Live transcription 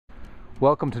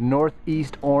Welcome to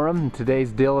Northeast Orem.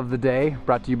 Today's deal of the day,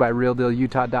 brought to you by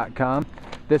RealDealUtah.com.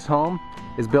 This home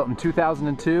is built in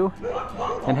 2002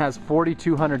 and has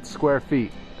 4,200 square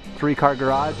feet. 3-car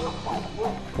garage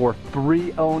for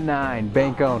 $309,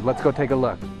 bank owned. Let's go take a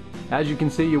look. As you can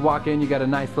see, you walk in, you got a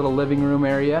nice little living room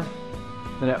area.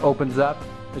 Then it opens up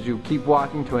as you keep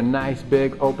walking to a nice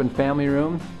big open family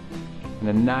room and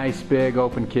a nice big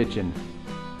open kitchen.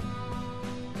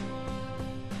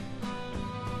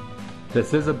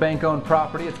 This is a bank-owned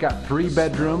property. It's got 3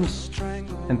 bedrooms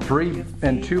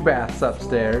and 2 baths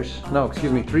upstairs. No,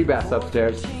 excuse me, 3 baths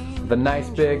upstairs. The nice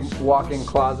big walk-in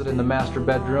closet in the master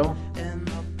bedroom,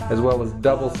 as well as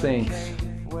double sinks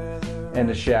and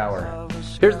a shower.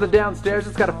 Here's the downstairs.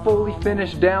 It's got a fully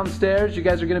finished downstairs. You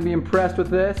guys are going to be impressed with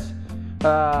this.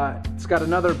 It's got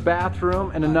another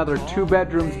bathroom and another 2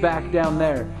 bedrooms back down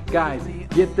there. Guys,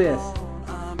 get this.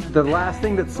 The last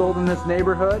thing that sold in this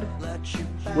neighborhood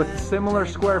with similar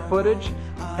square footage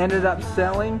ended up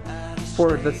selling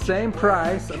for the same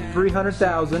price of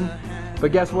 $300,000,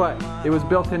 but guess what? It was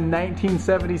built in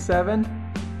 1977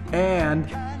 and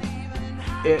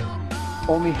it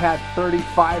only had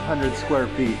 3,500 square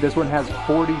feet. This one has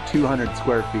 4,200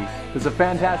 square feet. It's a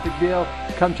fantastic deal.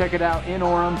 Come check it out in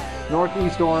Orem,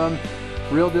 Northeast Orem,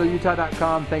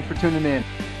 RealDealUtah.com. Thanks for tuning in.